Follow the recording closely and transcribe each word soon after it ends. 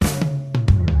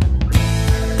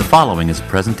following is a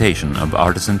presentation of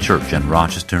Artisan Church in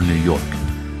Rochester, New York.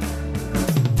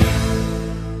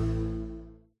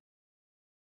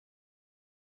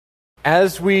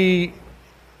 As we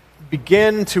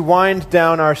begin to wind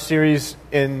down our series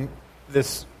in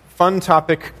this fun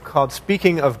topic called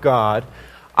Speaking of God,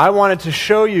 I wanted to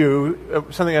show you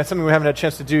something we haven't had a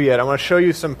chance to do yet. I want to show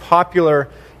you some popular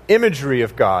imagery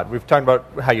of God. We've talked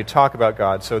about how you talk about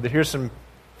God. So here's some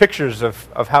pictures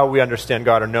of how we understand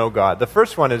God or know God. The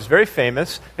first one is very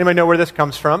famous. Anybody know where this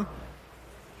comes from?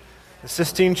 The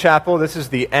Sistine Chapel. This is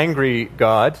the angry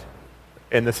God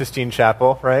in the Sistine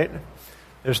Chapel, right?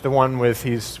 There's the one where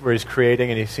he's creating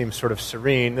and he seems sort of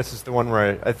serene. This is the one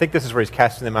where I think this is where he's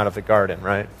casting them out of the garden,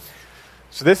 right?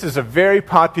 So this is a very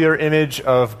popular image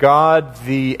of God,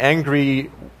 the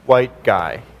angry white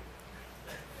guy,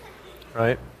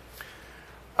 right?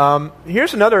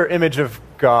 Here's another image of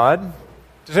God.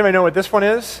 Does anybody know what this one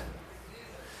is?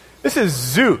 This is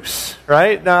Zeus,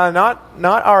 right? Not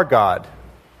our God.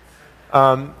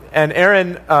 And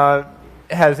Aaron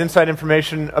has inside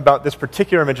information about this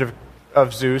particular image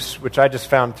of Zeus, which I just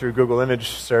found through Google image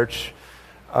search.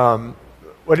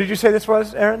 What did you say this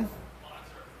was, Aaron?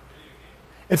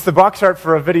 It's the box art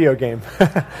for a video game.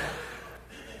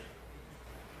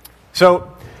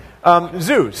 So,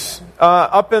 Zeus,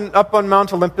 up on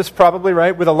Mount Olympus probably,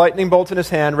 right, with a lightning bolt in his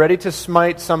hand, ready to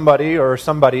smite somebody or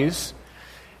somebodies.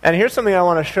 And here's something I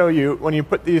want to show you. When you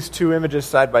put these two images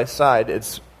side by side,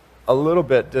 it's a little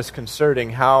bit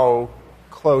disconcerting how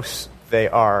close they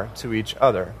are to each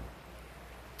other.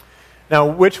 Now,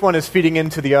 which one is feeding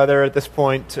into the other at this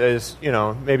point is,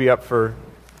 maybe up for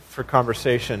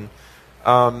conversation.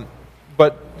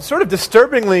 But sort of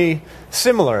disturbingly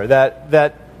similar,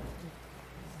 that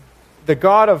the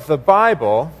God of the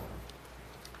Bible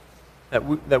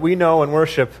that we know and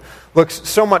worship looks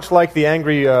so much like the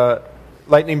angry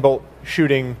lightning bolt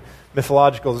shooting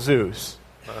mythological Zeus.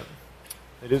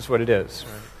 It is what it is.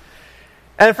 Right?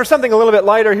 And for something a little bit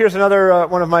lighter, here's another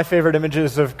one of my favorite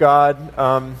images of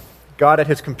God. God at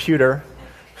his computer.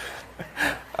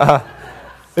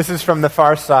 This is from The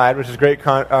Far Side, which is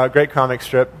a great comic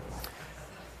strip.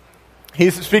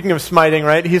 He's, speaking of smiting,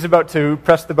 right? He's about to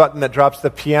press the button that drops the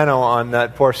piano on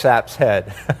that poor sap's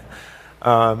head.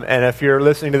 And if you're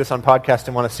listening to this on podcast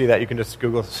and want to see that, you can just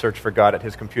Google search for God at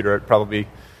his computer. It'd probably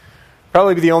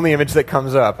be the only image that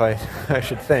comes up, I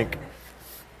should think.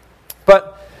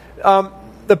 But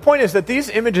the point is that these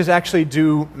images actually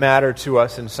do matter to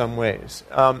us in some ways.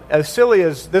 As silly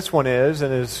as this one is,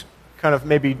 and as kind of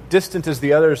maybe distant as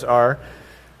the others are,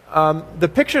 the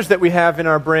pictures that we have in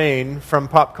our brain from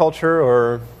pop culture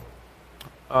or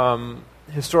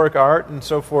historic art and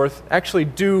so forth actually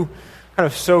do kind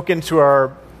of soak into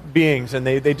our beings, and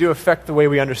they do affect the way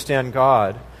we understand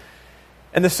God.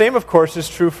 And the same, of course, is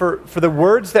true for the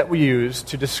words that we use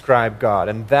to describe God,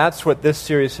 and that's what this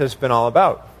series has been all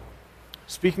about.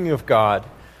 Speaking of God,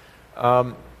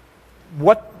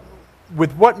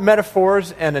 with what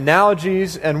metaphors and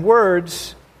analogies and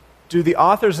words do the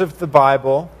authors of the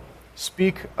Bible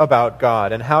speak about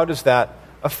God, and how does that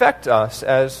affect us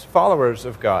as followers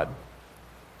of God?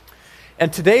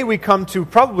 And today we come to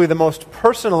probably the most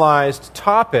personalized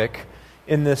topic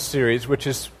in this series, which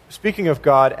is speaking of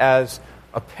God as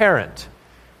a parent.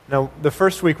 Now, the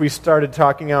first week we started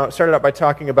out by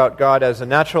talking about God as a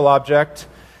natural object,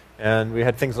 and we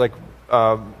had things like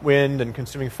wind and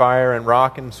consuming fire and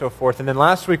rock and so forth. And then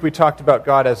last week we talked about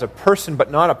God as a person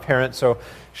but not a parent, so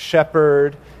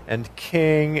shepherd and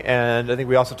king, and I think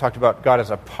we also talked about God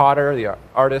as a potter, the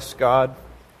artist God.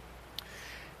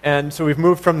 And so we've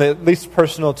moved from the least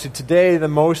personal to today the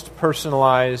most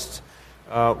personalized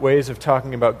ways of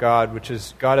talking about God, which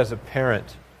is God as a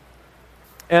parent.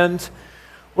 And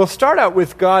we'll start out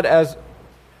with God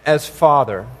as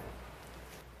Father.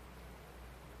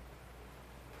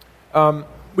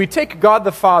 We take God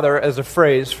the Father as a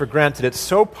phrase for granted. It's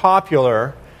so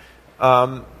popular,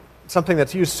 something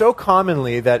that's used so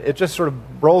commonly that it just sort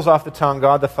of rolls off the tongue,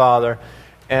 God the Father.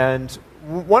 And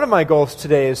one of my goals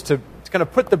today is to kind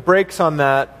of put the brakes on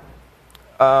that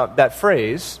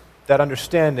phrase, that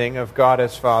understanding of God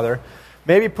as Father.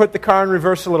 Maybe put the car in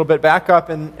reverse a little bit, back up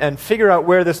and figure out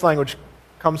where this language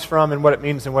comes from and what it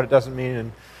means and what it doesn't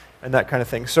mean and that kind of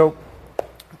thing. So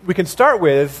we can start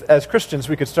with, as Christians,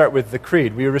 we could start with the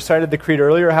Creed. We recited the Creed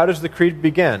earlier. How does the Creed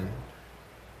begin?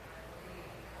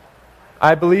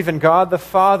 I believe in God the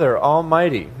Father,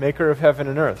 Almighty, maker of heaven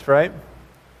and earth, right?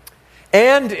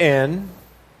 And in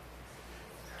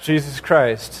Jesus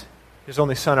Christ, his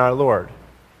only Son, our Lord,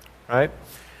 right?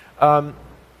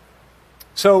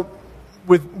 So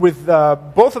with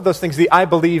both of those things, the I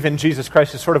believe in Jesus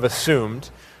Christ is sort of assumed,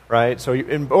 right? So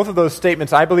in both of those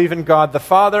statements, I believe in God the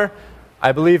Father,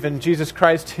 I believe in Jesus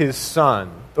Christ, his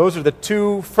Son. Those are the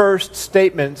two first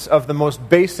statements of the most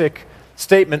basic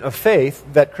statement of faith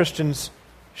that Christians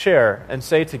share and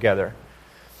say together.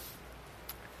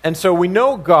 And so we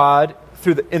know God,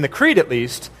 in the Creed at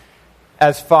least,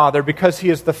 as Father because he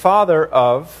is the Father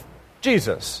of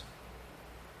Jesus.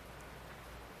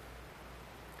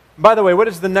 By the way, what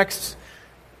is the next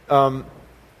clause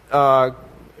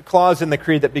in the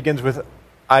Creed that begins with,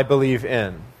 I believe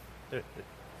in?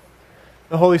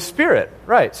 The Holy Spirit,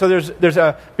 right. So there's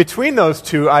a, between those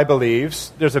two I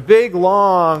believes, there's a big,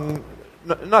 long,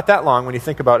 not that long when you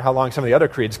think about how long some of the other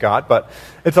creeds got, but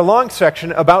it's a long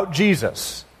section about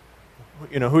Jesus.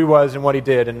 You know, who he was and what he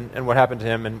did and what happened to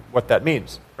him and what that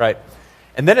means, right?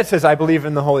 And then it says, I believe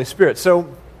in the Holy Spirit.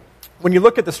 So when you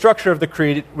look at the structure of the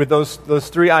creed with those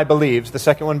three I believes, the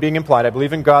second one being implied, I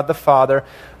believe in God the Father,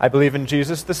 I believe in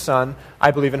Jesus the Son, I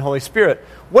believe in Holy Spirit.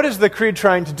 What is the creed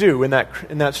trying to do in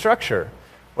that structure?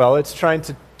 Well, it's trying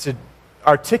to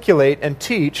articulate and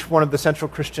teach one of the central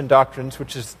Christian doctrines,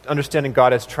 which is understanding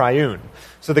God as triune.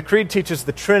 So the creed teaches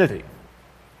the Trinity.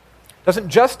 It doesn't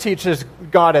just teach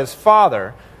God as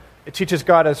Father, it teaches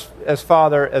God as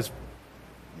Father as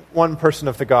one person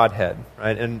of the Godhead,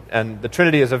 right? And the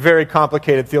Trinity is a very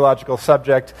complicated theological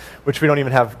subject, which we don't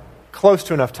even have close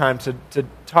to enough time to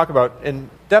talk about in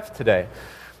depth today.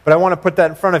 But I want to put that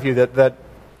in front of you, that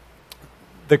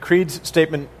the Creed's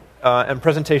statement and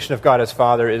presentation of God as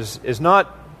Father is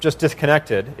not just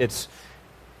disconnected, it's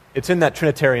in that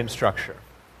Trinitarian structure.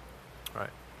 Right.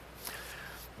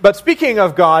 But speaking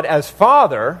of God as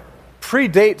Father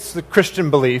predates the Christian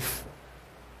belief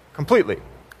completely.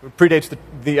 It predates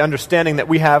the understanding that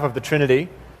we have of the Trinity.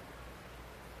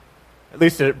 At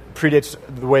least it predates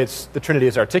the way the Trinity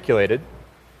is articulated.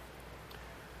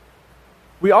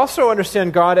 We also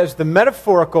understand God as the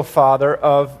metaphorical Father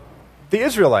of the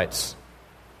Israelites.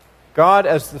 God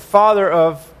as the Father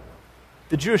of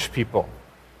the Jewish people.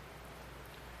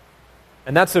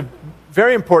 And that's a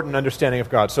very important understanding of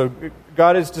God. So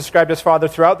God is described as Father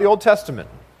throughout the Old Testament.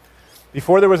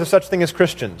 Before there was a such thing as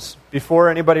Christians, before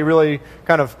anybody really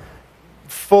kind of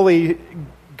fully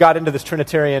got into this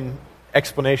Trinitarian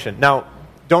explanation. Now,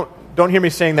 don't hear me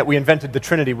saying that we invented the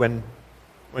Trinity when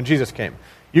Jesus came.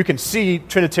 You can see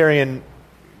Trinitarian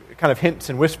kind of hints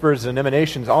and whispers and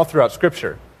emanations all throughout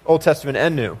Scripture, Old Testament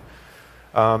and New.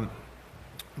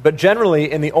 But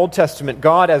generally, in the Old Testament,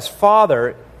 God as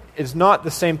Father is not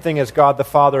the same thing as God the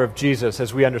Father of Jesus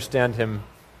as we understand him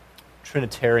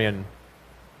Trinitarianly.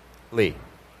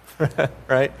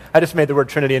 Right? I just made the word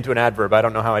Trinity into an adverb. I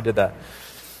don't know how I did that.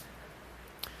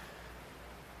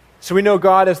 So we know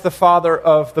God as the Father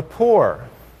of the poor.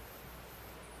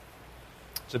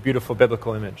 It's a beautiful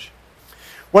biblical image.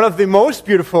 One of the most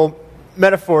beautiful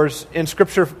metaphors in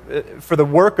Scripture for the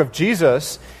work of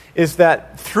Jesus is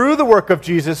that through the work of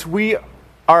Jesus, we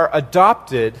are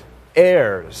adopted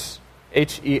heirs,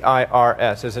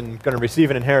 H-E-I-R-S, as in going to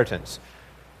receive an inheritance.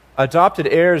 Adopted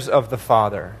heirs of the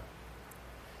Father.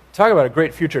 Talk about a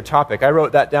great future topic. I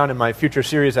wrote that down in my future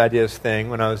series ideas thing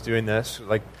when I was doing this.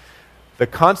 Like, the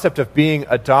concept of being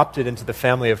adopted into the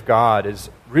family of God is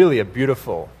really a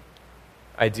beautiful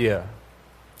idea,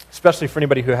 especially for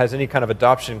anybody who has any kind of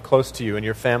adoption close to you in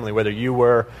your family, whether you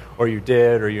were or you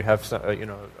did, or you have some,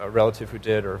 a relative who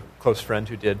did or a close friend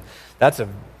who did. That's a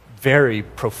very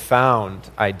profound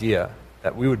idea,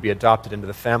 that we would be adopted into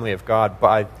the family of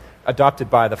God, adopted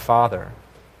by the Father.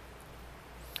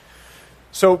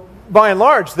 So, by and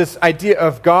large, this idea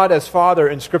of God as Father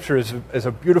in Scripture is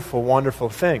a beautiful, wonderful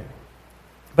thing.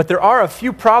 But there are a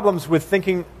few problems with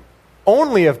thinking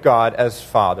only of God as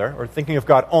Father, or thinking of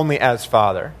God only as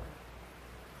Father,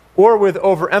 or with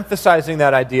overemphasizing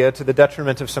that idea to the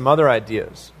detriment of some other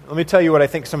ideas. Let me tell you what I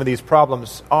think some of these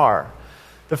problems are.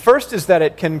 The first is that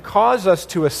it can cause us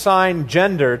to assign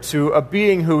gender to a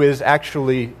being who is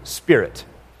actually spirit.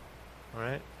 All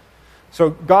right? So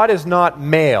God is not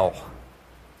male.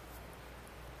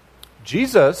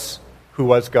 Jesus, who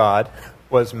was God,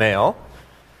 was male.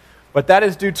 But that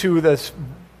is due to this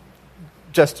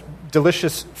just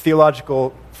delicious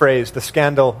theological phrase, the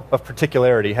scandal of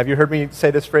particularity. Have you heard me say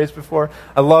this phrase before?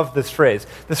 I love this phrase.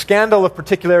 The scandal of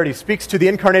particularity speaks to the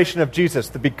incarnation of Jesus,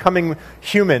 the becoming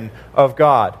human of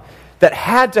God, that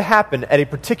had to happen at a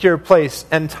particular place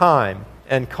and time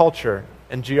and culture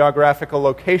and geographical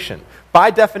location.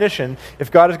 By definition,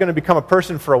 if God is going to become a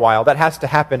person for a while, that has to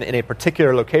happen in a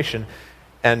particular location.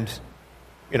 And,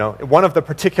 one of the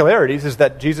particularities is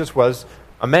that Jesus was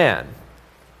a man.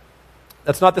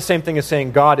 That's not the same thing as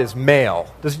saying God is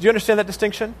male. Do you understand that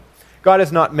distinction? God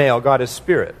is not male, God is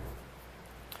spirit.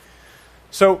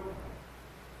 So,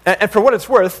 and for what it's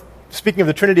worth, speaking of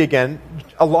the Trinity again,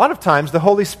 a lot of times the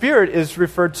Holy Spirit is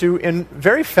referred to in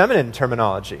very feminine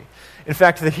terminology. In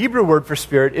fact, the Hebrew word for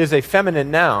spirit is a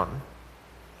feminine noun.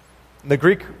 The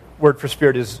Greek word for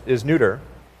spirit is neuter.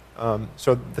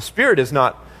 So the Spirit is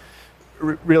not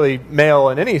really male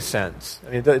in any sense. I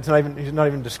mean, he's not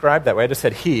even described that way. I just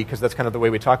said he, because that's kind of the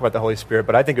way we talk about the Holy Spirit.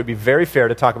 But I think it would be very fair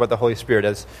to talk about the Holy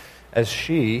Spirit as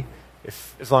she,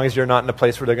 as long as you're not in a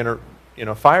place where they're going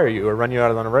to fire you or run you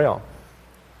out on a rail,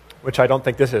 which I don't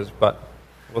think this is, but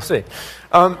we'll see.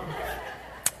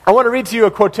 I want to read to you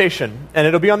a quotation, and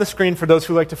it'll be on the screen for those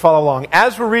who like to follow along.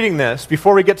 As we're reading this,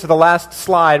 before we get to the last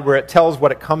slide where it tells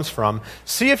what it comes from,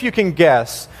 see if you can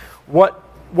guess what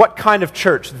kind of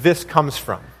church this comes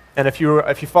from. And if you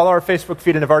follow our Facebook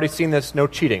feed and have already seen this, no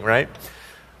cheating, right?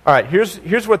 All right,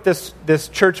 here's what this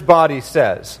church body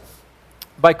says.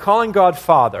 By calling God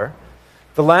Father,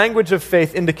 the language of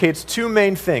faith indicates two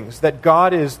main things: that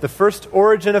God is the first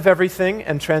origin of everything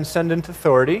and transcendent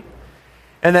authority,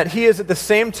 and that he is at the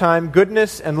same time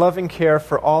goodness and loving care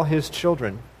for all his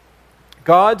children.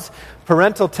 God's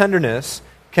parental tenderness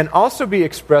can also be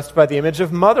expressed by the image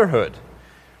of motherhood,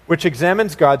 which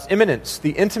examines God's immanence,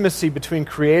 the intimacy between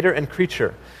creator and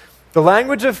creature. The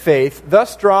language of faith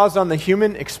thus draws on the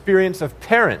human experience of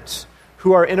parents,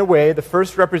 who are in a way the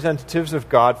first representatives of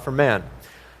God for man.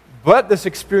 But this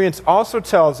experience also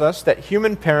tells us that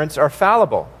human parents are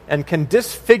fallible and can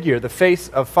disfigure the face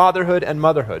of fatherhood and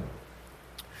motherhood.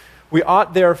 We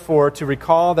ought, therefore, to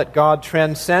recall that God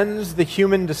transcends the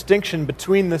human distinction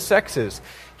between the sexes.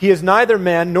 He is neither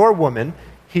man nor woman.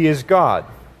 He is God.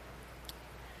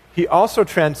 He also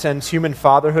transcends human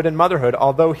fatherhood and motherhood,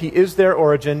 although he is their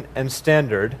origin and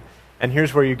standard. And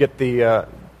here's where you get the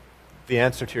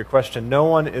answer to your question. No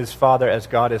one is father as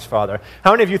God is father.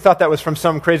 How many of you thought that was from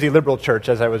some crazy liberal church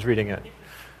as I was reading it?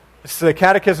 It's the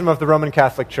Catechism of the Roman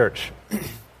Catholic Church.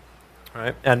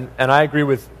 Right? And I agree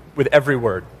with every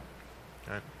word.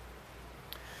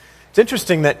 It's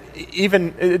interesting that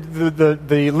even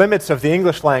the limits of the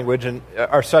English language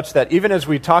are such that even as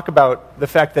we talk about the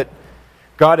fact that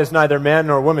God is neither man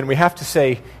nor woman, we have to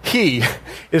say he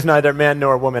is neither man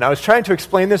nor woman. I was trying to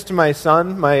explain this to my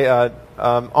son, my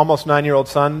almost 9-year-old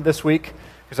son this week,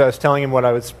 because I was telling him what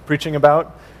I was preaching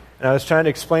about. And I was trying to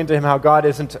explain to him how God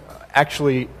isn't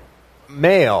actually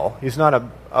male. He's not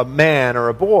a man or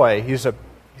a boy. He's a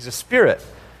spirit.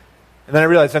 And then I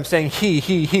realized I'm saying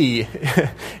he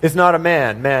is not a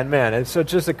man. And so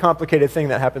it's just a complicated thing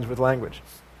that happens with language.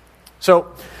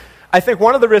 So I think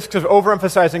one of the risks of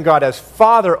overemphasizing God as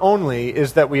Father only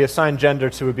is that we assign gender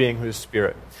to a being who is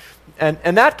spirit.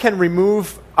 And that can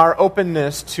remove our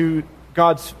openness to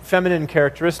God's feminine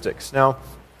characteristics. Now,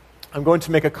 I'm going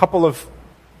to make a couple of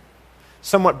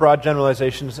somewhat broad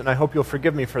generalizations, and I hope you'll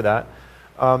forgive me for that.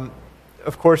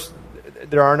 Of course,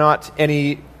 there are not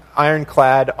any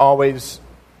ironclad, always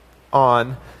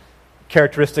on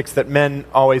characteristics that men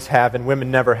always have and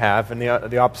women never have, and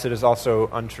the opposite is also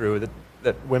untrue,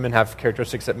 that women have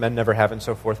characteristics that men never have and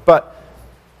so forth. But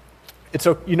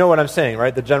you know what I'm saying,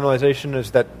 right? The generalization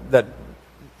is that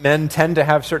men tend to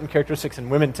have certain characteristics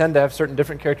and women tend to have certain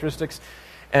different characteristics.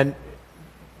 And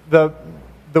the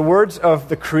words of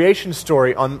the creation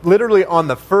story, literally on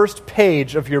the first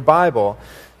page of your Bible,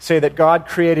 say that God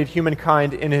created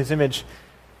humankind in his image,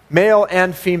 male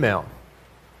and female.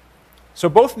 So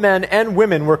both men and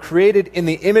women were created in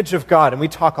the image of God, and we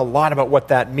talk a lot about what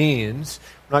that means.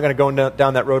 I'm not going to go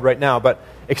down that road right now, but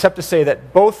except to say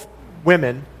that both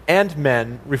women and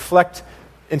men reflect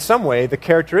in some way the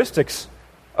characteristics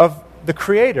of the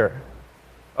Creator,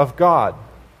 of God.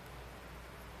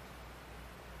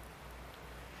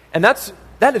 And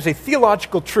that is a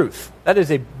theological truth. That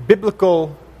is a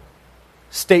biblical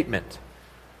statement.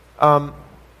 And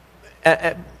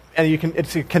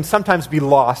it can sometimes be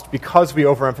lost because we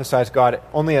overemphasize God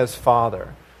only as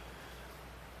Father.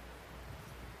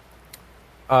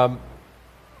 On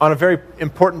a very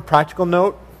important practical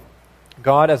note,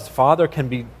 God as Father can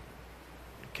be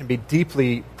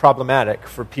deeply problematic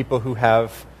for people who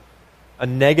have a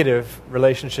negative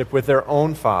relationship with their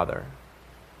own father.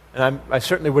 And I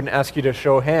certainly wouldn't ask you to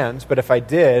show hands, but if I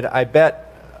did, I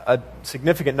bet a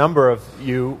significant number of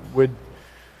you would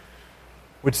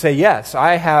say, yes,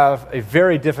 I have a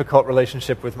very difficult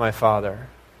relationship with my father.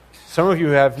 Some of you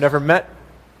have never met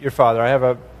your father. I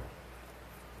have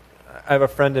a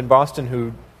friend in Boston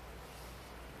who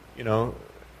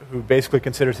basically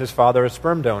considers his father a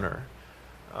sperm donor.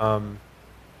 And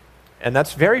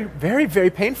that's very, very, very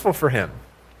painful for him.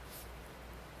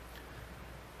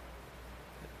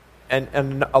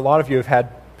 And a lot of you have had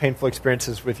painful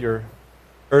experiences with your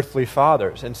earthly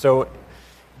fathers. And so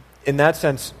in that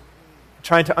sense,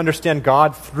 trying to understand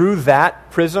God through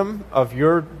that prism of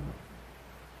your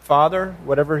father,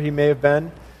 whatever he may have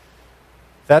been,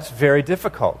 that's very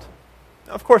difficult.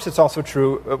 Of course, it's also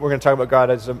true, we're going to talk about God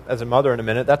as a mother in a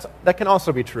minute, that can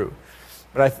also be true.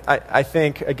 But I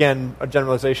think, again, a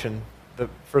generalization, the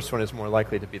first one is more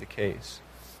likely to be the case.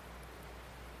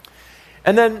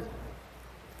 And then,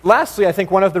 lastly, I think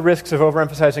one of the risks of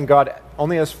overemphasizing God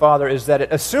only as Father is that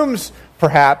it assumes,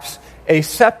 perhaps, a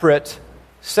separate,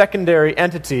 secondary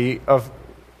entity of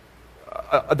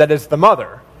that is the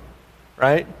mother,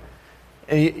 right?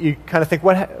 And you kind of think,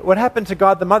 what happened to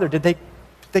God the mother? Did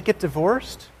they get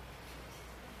divorced?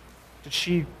 Did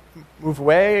she move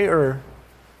away, or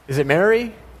is it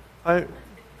Mary?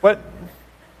 What?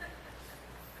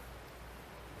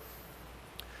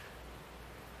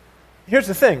 Here's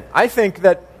the thing. I think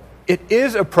that it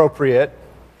is appropriate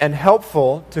and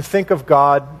helpful to think of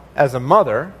God as a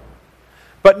mother,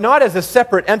 but not as a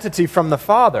separate entity from the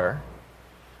Father,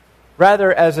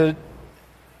 rather as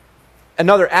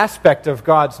another aspect of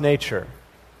God's nature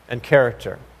and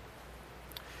character.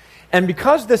 And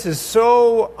because this is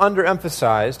so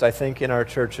underemphasized, I think, in our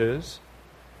churches,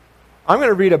 I'm going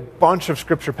to read a bunch of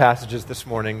scripture passages this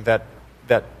morning that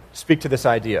speak to this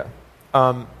idea.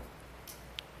 And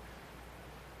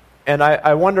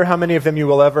I wonder how many of them you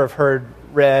will ever have heard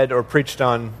read or preached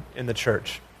on in the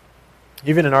church.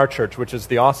 Even in our church, which is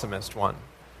the awesomest one,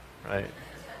 right?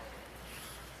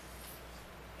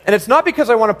 And it's not because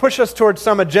I want to push us towards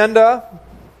some agenda.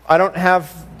 I don't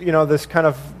have, this kind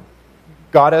of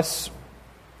goddess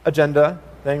agenda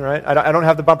thing, right? I don't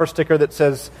have the bumper sticker that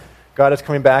says God is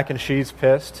coming back and she's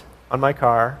pissed on my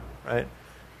car, right?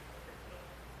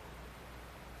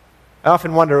 I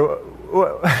often wonder,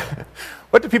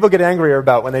 what do people get angrier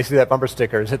about when they see that bumper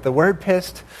sticker? Is it the word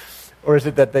pissed, or is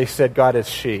it that they said God is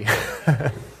she?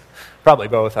 Probably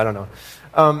both, I don't know.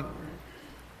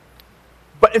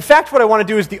 But in fact, what I want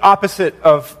to do is the opposite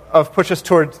of push us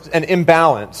towards an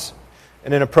imbalance,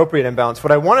 an inappropriate imbalance.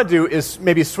 What I want to do is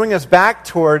maybe swing us back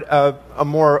toward a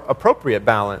more appropriate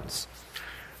balance.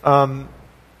 Because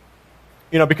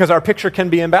our picture can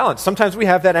be imbalanced. Sometimes we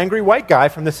have that angry white guy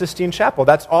from the Sistine Chapel.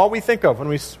 That's all we think of when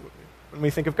we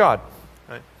think of God.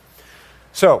 Right?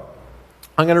 So,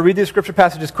 I'm going to read these scripture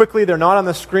passages quickly. They're not on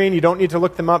the screen. You don't need to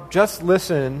look them up. Just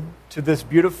listen to this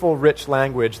beautiful, rich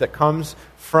language that comes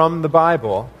from the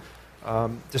Bible,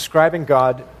 describing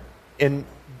God in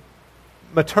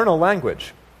maternal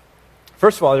language.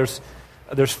 First of all,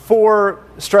 there's 4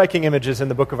 striking images in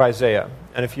the book of Isaiah.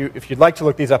 And if you'd like to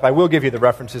look these up, I will give you the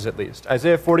references at least.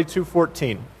 Isaiah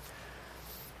 42:14.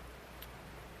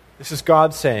 This is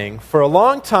God saying, "For a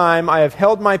long time I have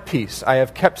held my peace. I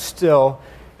have kept still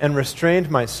and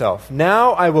restrained myself.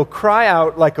 Now I will cry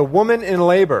out like a woman in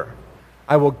labor.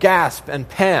 I will gasp and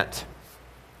pant."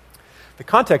 The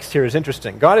context here is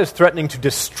interesting. God is threatening to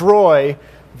destroy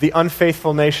the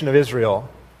unfaithful nation of Israel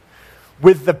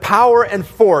with the power and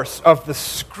force of the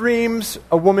screams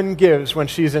a woman gives when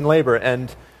she's in labor.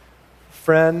 And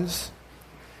friends,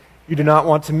 you do not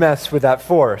want to mess with that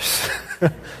force.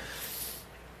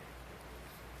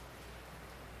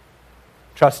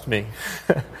 Trust me.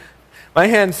 My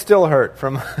hands still hurt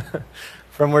from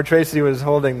where Tracy was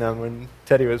holding them when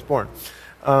Teddy was born.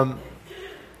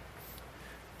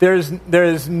 There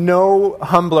is no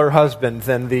humbler husband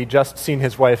than the just seen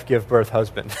his wife give birth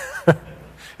husband.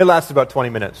 It lasts about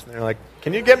 20 minutes. They're like,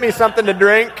 "Can you get me something to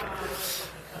drink?"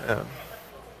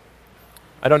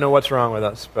 I don't know what's wrong with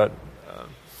us, but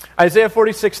Isaiah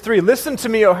 46:3, "Listen to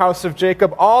me, O house of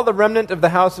Jacob, all the remnant of the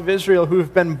house of Israel who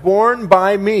have been born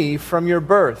by me from your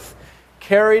birth,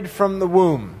 carried from the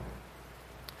womb."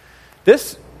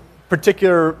 This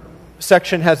particular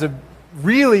section has a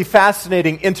really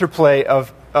fascinating interplay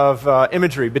of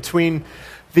imagery between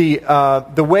the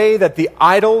way that the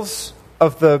idols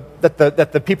that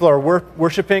the people are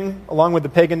worshiping along with the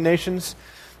pagan nations,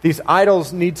 these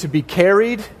idols need to be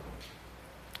carried.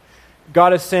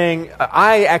 God is saying,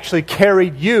 "I actually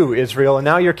carried you, Israel, and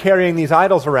now you're carrying these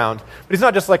idols around." But he's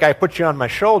not just like, "I put you on my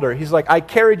shoulder." He's like, "I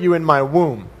carried you in my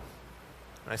womb."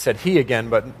 I said he again,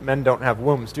 but men don't have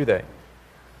wombs, do they?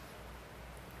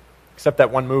 Except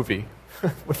that one movie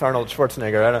with Arnold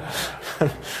Schwarzenegger. I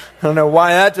don't know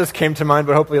why that just came to mind,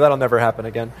 but hopefully that'll never happen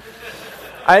again.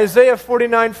 Isaiah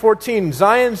 49:14,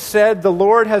 "Zion said, 'The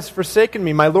Lord has forsaken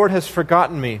me, my Lord has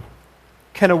forgotten me.'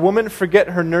 Can a woman forget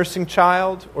her nursing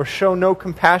child, or show no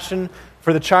compassion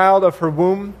for the child of her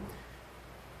womb?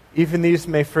 Even these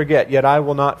may forget, yet I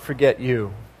will not forget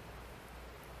you."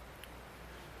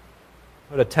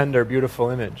 What a tender, beautiful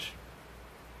image.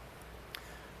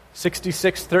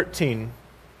 66:13,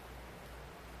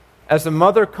 As a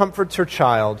mother comforts her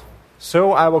child,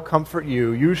 so I will comfort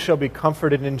you. You shall be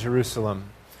comforted in Jerusalem.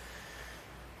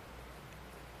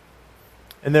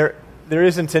 And there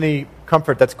isn't any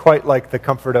comfort that's quite like the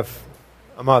comfort of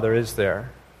a mother, is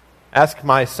there? Ask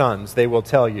my sons, they will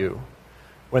tell you,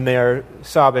 when they are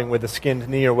sobbing with a skinned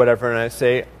knee or whatever, and I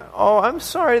say, oh, I'm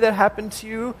sorry that happened to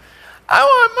you. I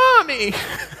want mommy.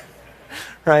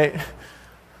 Right?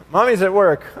 Mommy's at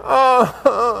work.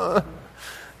 Oh,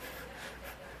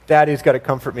 Daddy's got to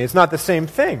comfort me. It's not the same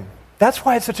thing. That's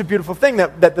why it's such a beautiful thing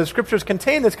that the scriptures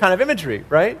contain this kind of imagery,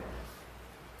 right?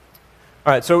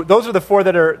 All right, so those are the four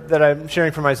that I'm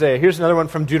sharing from Isaiah. Here's another one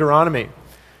from Deuteronomy.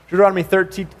 Deuteronomy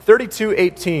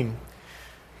 32:18.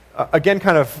 Again,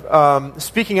 kind of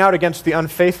speaking out against the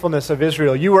unfaithfulness of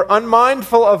Israel. You were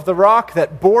unmindful of the rock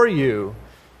that bore you.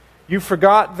 You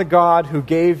forgot the God who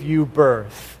gave you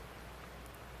birth.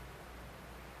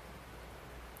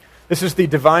 This is the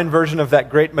divine version of that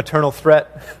great maternal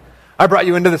threat. I brought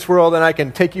you into this world and I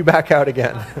can take you back out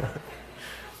again.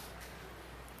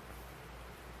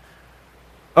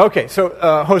 Okay, so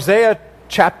Hosea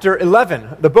chapter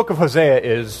 11. The book of Hosea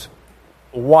is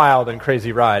a wild and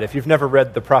crazy ride. If you've never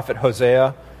read the prophet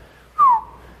Hosea,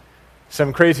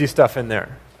 some crazy stuff in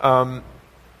there.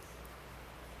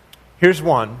 Here's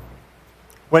one.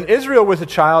 When Israel was a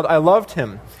child, I loved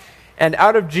him, and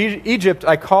out of Egypt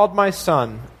I called my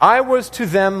son. I was to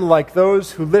them like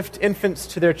those who lift infants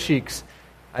to their cheeks.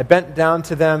 I bent down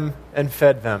to them and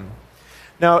fed them.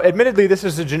 Now, admittedly, this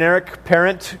is a generic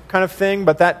parent kind of thing,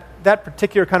 but that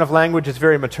particular kind of language is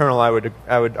very maternal, I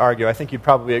would argue. I think you'd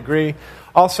probably agree.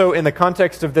 Also, in the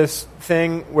context of this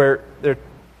thing where they're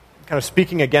kind of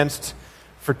speaking against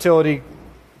fertility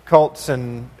cults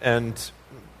and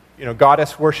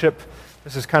goddess worship,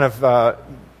 this is kind of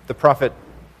the prophet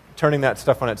turning that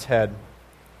stuff on its head.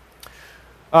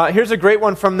 Here's a great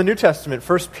one from the New Testament,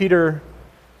 1 Peter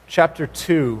chapter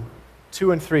 2,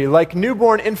 2 and 3. Like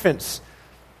newborn infants,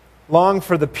 long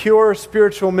for the pure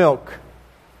spiritual milk,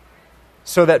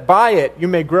 so that by it you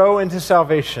may grow into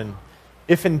salvation,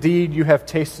 if indeed you have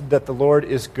tasted that the Lord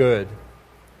is good.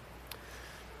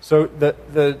 So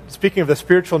speaking of the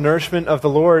spiritual nourishment of the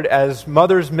Lord as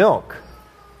mother's milk.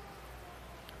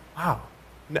 Wow.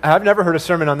 I've never heard a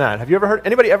sermon on that. Have you ever heard?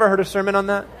 Anybody ever heard a sermon on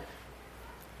that?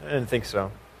 I didn't think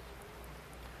so.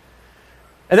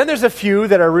 And then there's a few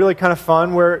that are really kind of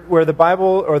fun where the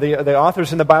Bible or the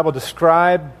authors in the Bible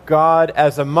describe God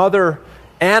as a mother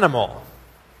animal.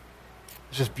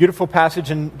 There's this beautiful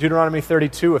passage in Deuteronomy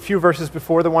 32, a few verses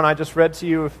before the one I just read to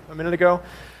you a minute ago.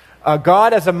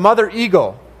 God as a mother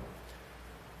eagle.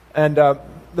 And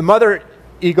the mother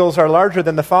eagles are larger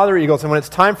than the father eagles, and when it's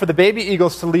time for the baby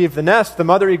eagles to leave the nest, the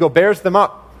mother eagle bears them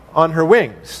up on her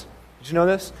wings. Did you know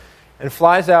this? And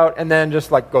flies out and then just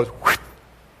like goes, whoosh,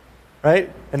 right?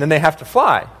 And then they have to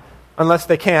fly, unless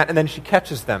they can't, and then she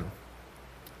catches them.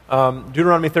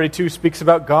 Deuteronomy 32 speaks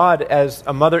about God as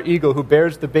a mother eagle who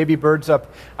bears the baby birds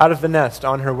up out of the nest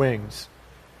on her wings.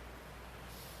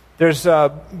 There's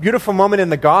a beautiful moment in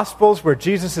the Gospels where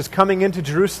Jesus is coming into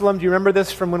Jerusalem. Do you remember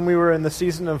this from when we were in the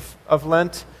season of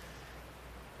Lent?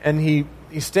 And he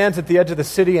stands at the edge of the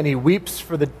city and he weeps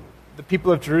for the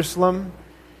people of Jerusalem.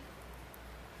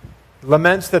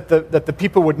 Laments that the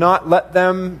people would not let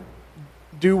them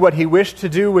do what he wished to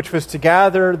do, which was to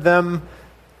gather them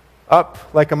up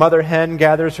like a mother hen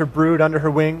gathers her brood under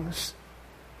her wings.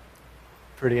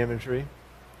 Pretty imagery.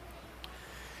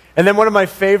 And then one of my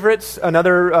favorites,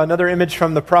 another image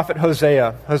from the prophet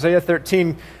Hosea. Hosea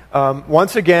 13,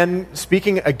 once again,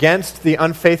 speaking against the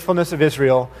unfaithfulness of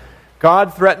Israel,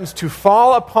 God threatens to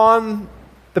fall upon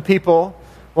the people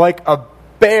like a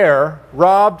bear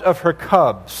robbed of her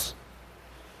cubs.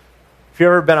 If you've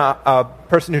ever been a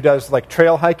person who does like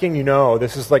trail hiking, you know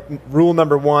this is like rule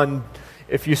number one.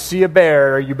 If you see a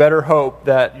bear, you better hope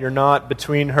that you're not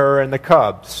between her and the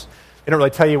cubs. They don't really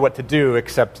tell you what to do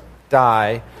except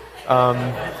die.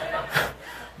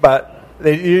 But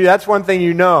that's one thing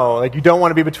you know. Like you don't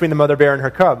want to be between the mother bear and her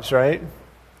cubs, right?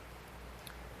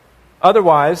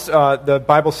 Otherwise, the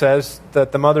Bible says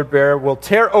that the mother bear will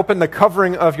tear open the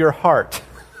covering of your heart.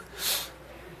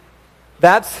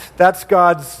 That's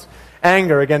God's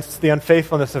anger against the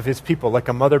unfaithfulness of his people, like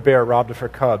a mother bear robbed of her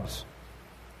cubs.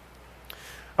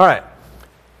 All right.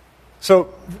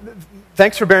 So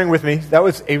thanks for bearing with me. That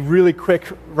was a really quick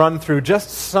run through just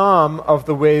some of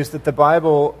the ways that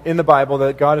in the Bible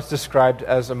that God is described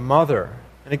as a mother.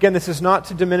 And again, this is not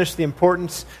to diminish the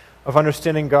importance of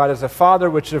understanding God as a father,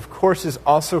 which of course is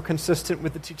also consistent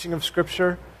with the teaching of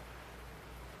Scripture.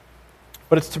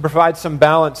 But it's to provide some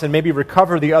balance and maybe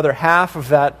recover the other half of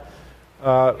that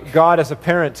God as a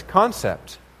parent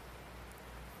concept.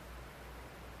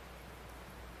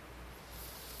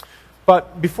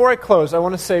 But before I close, I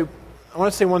want to say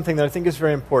one thing that I think is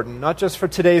very important, not just for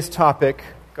today's topic,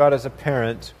 God as a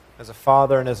parent, as a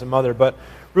father, and as a mother, but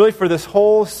really for this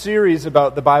whole series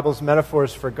about the Bible's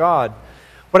metaphors for God.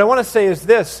 What I want to say is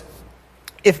this: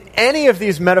 if any of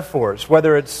these metaphors,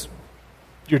 whether it's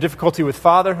your difficulty with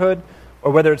fatherhood,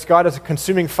 or whether it's God as a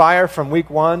consuming fire from week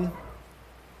 1,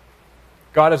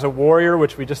 God as a warrior,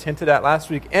 which we just hinted at last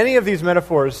week, any of these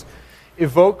metaphors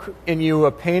evoke in you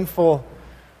a painful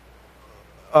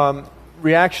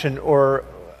reaction or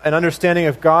an understanding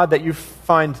of God that you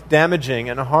find damaging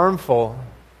and harmful,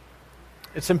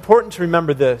 it's important to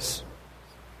remember this.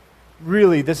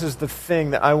 Really, this is the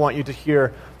thing that I want you to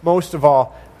hear most of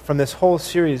all from this whole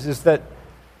series, is that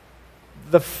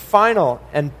the final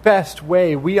and best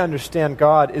way we understand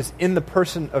God is in the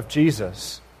person of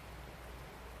Jesus.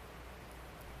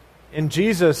 In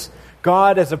Jesus,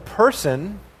 God as a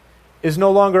person is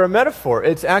no longer a metaphor.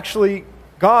 It's actually,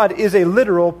 God is a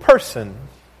literal person.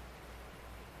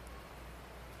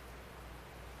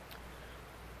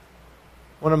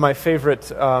 One of my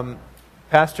favorite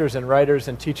pastors and writers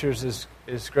and teachers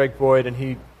is Greg Boyd, and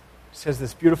he says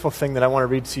this beautiful thing that I want to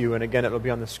read to you, and again, it will be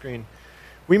on the screen.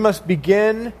 We must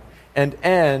begin and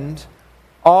end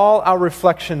all our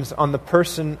reflections on the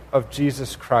person of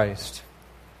Jesus Christ.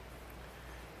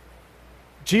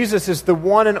 Jesus is the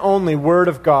one and only Word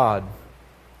of God,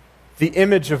 the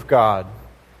image of God,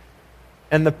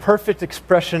 and the perfect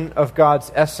expression of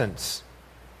God's essence.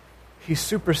 He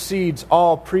supersedes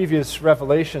all previous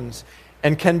revelations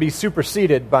and can be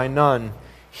superseded by none.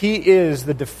 He is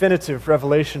the definitive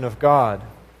revelation of God.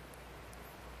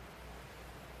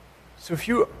 So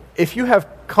if you have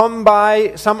come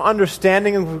by some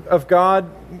understanding of God,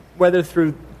 whether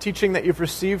through teaching that you've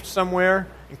received somewhere,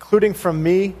 including from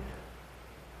me,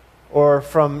 or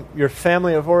from your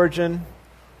family of origin,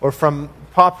 or from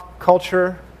pop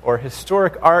culture, or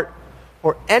historic art,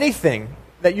 or anything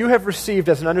that you have received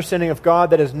as an understanding of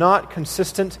God that is not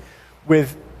consistent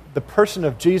with the person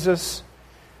of Jesus,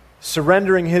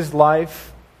 surrendering His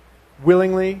life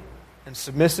willingly and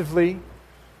submissively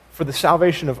for the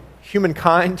salvation of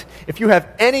humankind, if you have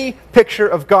any picture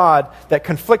of God that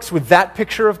conflicts with that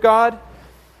picture of God,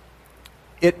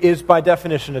 it is by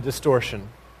definition a distortion.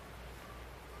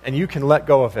 And you can let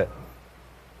go of it.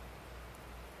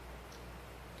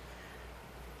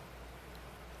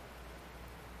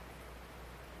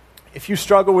 If you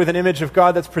struggle with an image of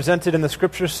God that's presented in the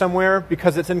Scriptures somewhere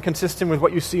because it's inconsistent with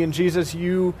what you see in Jesus,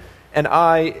 you and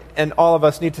I and all of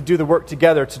us need to do the work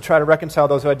together to try to reconcile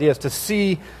those ideas, to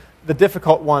see the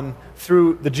difficult one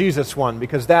through the Jesus one,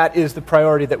 because that is the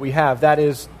priority that we have. That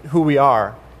is who we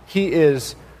are. He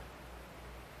is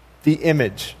the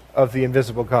image of the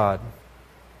invisible God.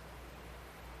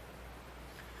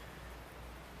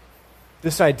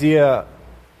 This idea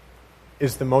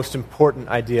is the most important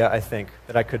idea, I think,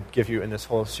 that I could give you in this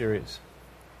whole series.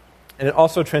 And it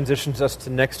also transitions us to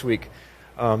next week.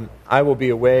 I will be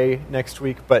away next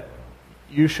week, but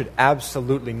you should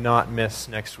absolutely not miss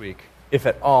next week. If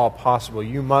at all possible,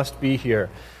 you must be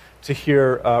here to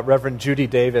hear Reverend Judy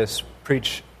Davis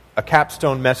preach a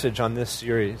capstone message on this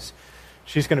series.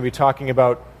 She's going to be talking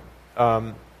about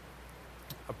a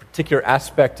particular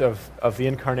aspect of the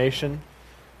incarnation.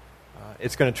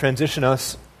 It's going to transition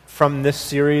us from this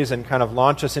series and kind of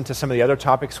launch us into some of the other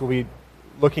topics we'll be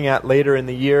looking at later in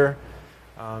the year.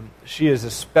 She is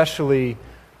especially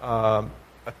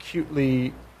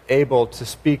acutely able to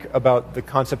speak about the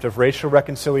concept of racial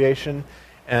reconciliation,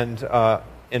 and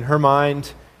in her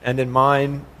mind and in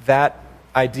mine, that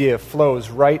idea flows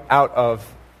right out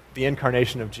of the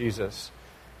incarnation of Jesus.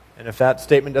 And if that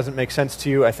statement doesn't make sense to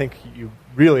you, I think you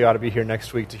really ought to be here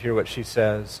next week to hear what she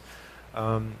says.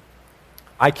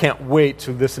 I can't wait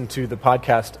to listen to the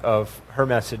podcast of her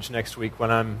message next week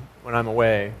when I'm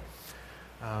away,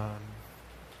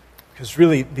 because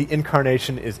really the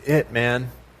incarnation is it,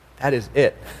 man. That is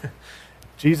it.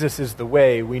 Jesus is the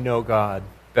way we know God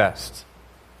best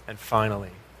and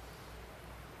finally.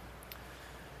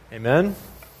 Amen?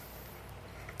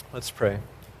 Let's pray.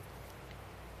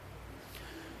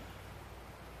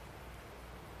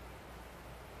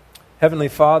 Heavenly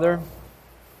Father,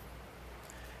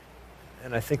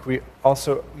 and I think we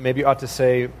also maybe ought to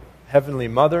say Heavenly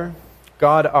Mother,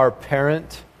 God our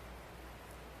parent,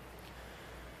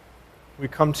 we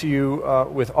come to you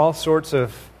with all sorts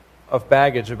of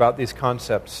baggage about these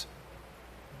concepts.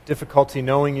 Difficulty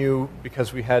knowing you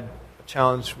because we had a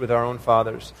challenge with our own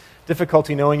fathers.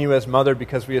 Difficulty knowing you as mother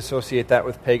because we associate that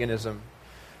with paganism.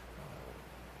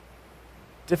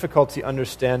 Difficulty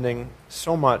understanding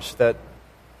so much that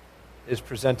is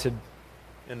presented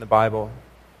in the Bible.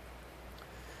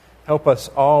 Help us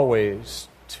always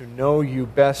to know you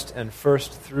best and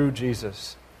first through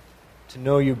Jesus, to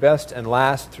know you best and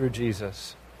last through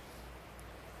Jesus,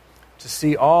 to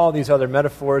see all these other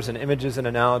metaphors and images and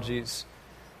analogies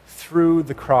through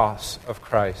the cross of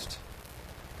Christ.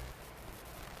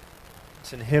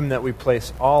 It's in him that we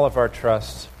place all of our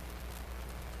trust.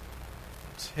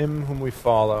 It's him whom we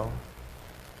follow.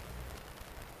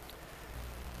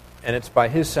 And it's by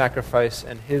his sacrifice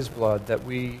and his blood that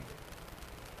we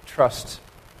trust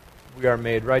we are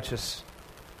made righteous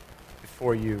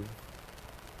before you.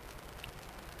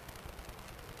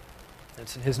 And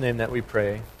it's in his name that we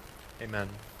pray. Amen.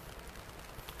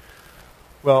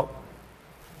 Well,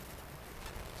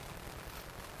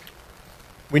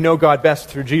 we know God best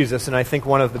through Jesus, and I think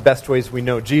one of the best ways we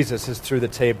know Jesus is through the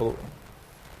table.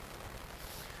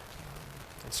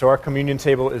 And so our communion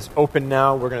table is open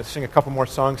now. We're going to sing a couple more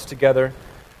songs together.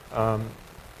 But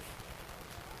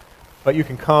you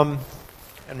can come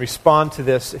and respond to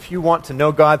this. If you want to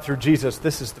know God through Jesus,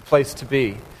 this is the place to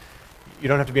be. You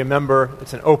don't have to be a member.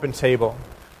 It's an open table.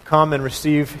 Come and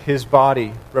receive his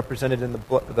body represented in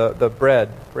the bread.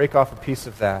 Break off a piece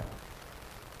of that.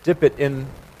 Dip it in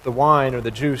the wine or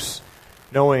the juice,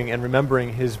 knowing and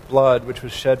remembering his blood, which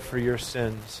was shed for your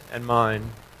sins and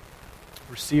mine.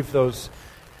 Receive those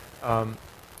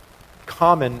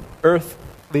common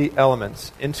earthly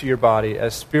elements into your body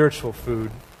as spiritual food.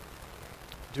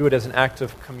 Do it as an act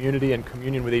of community and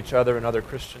communion with each other and other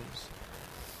Christians.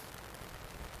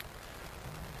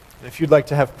 And if you'd like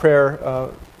to have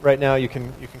prayer right now, you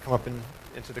can come up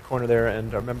into the corner there,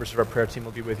 and our members of our prayer team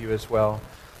will be with you as well.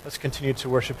 Let's continue to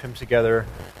worship him together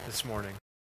this morning.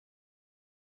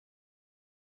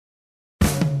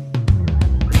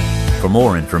 For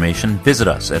more information, visit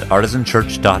us at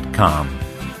artisanchurch.com.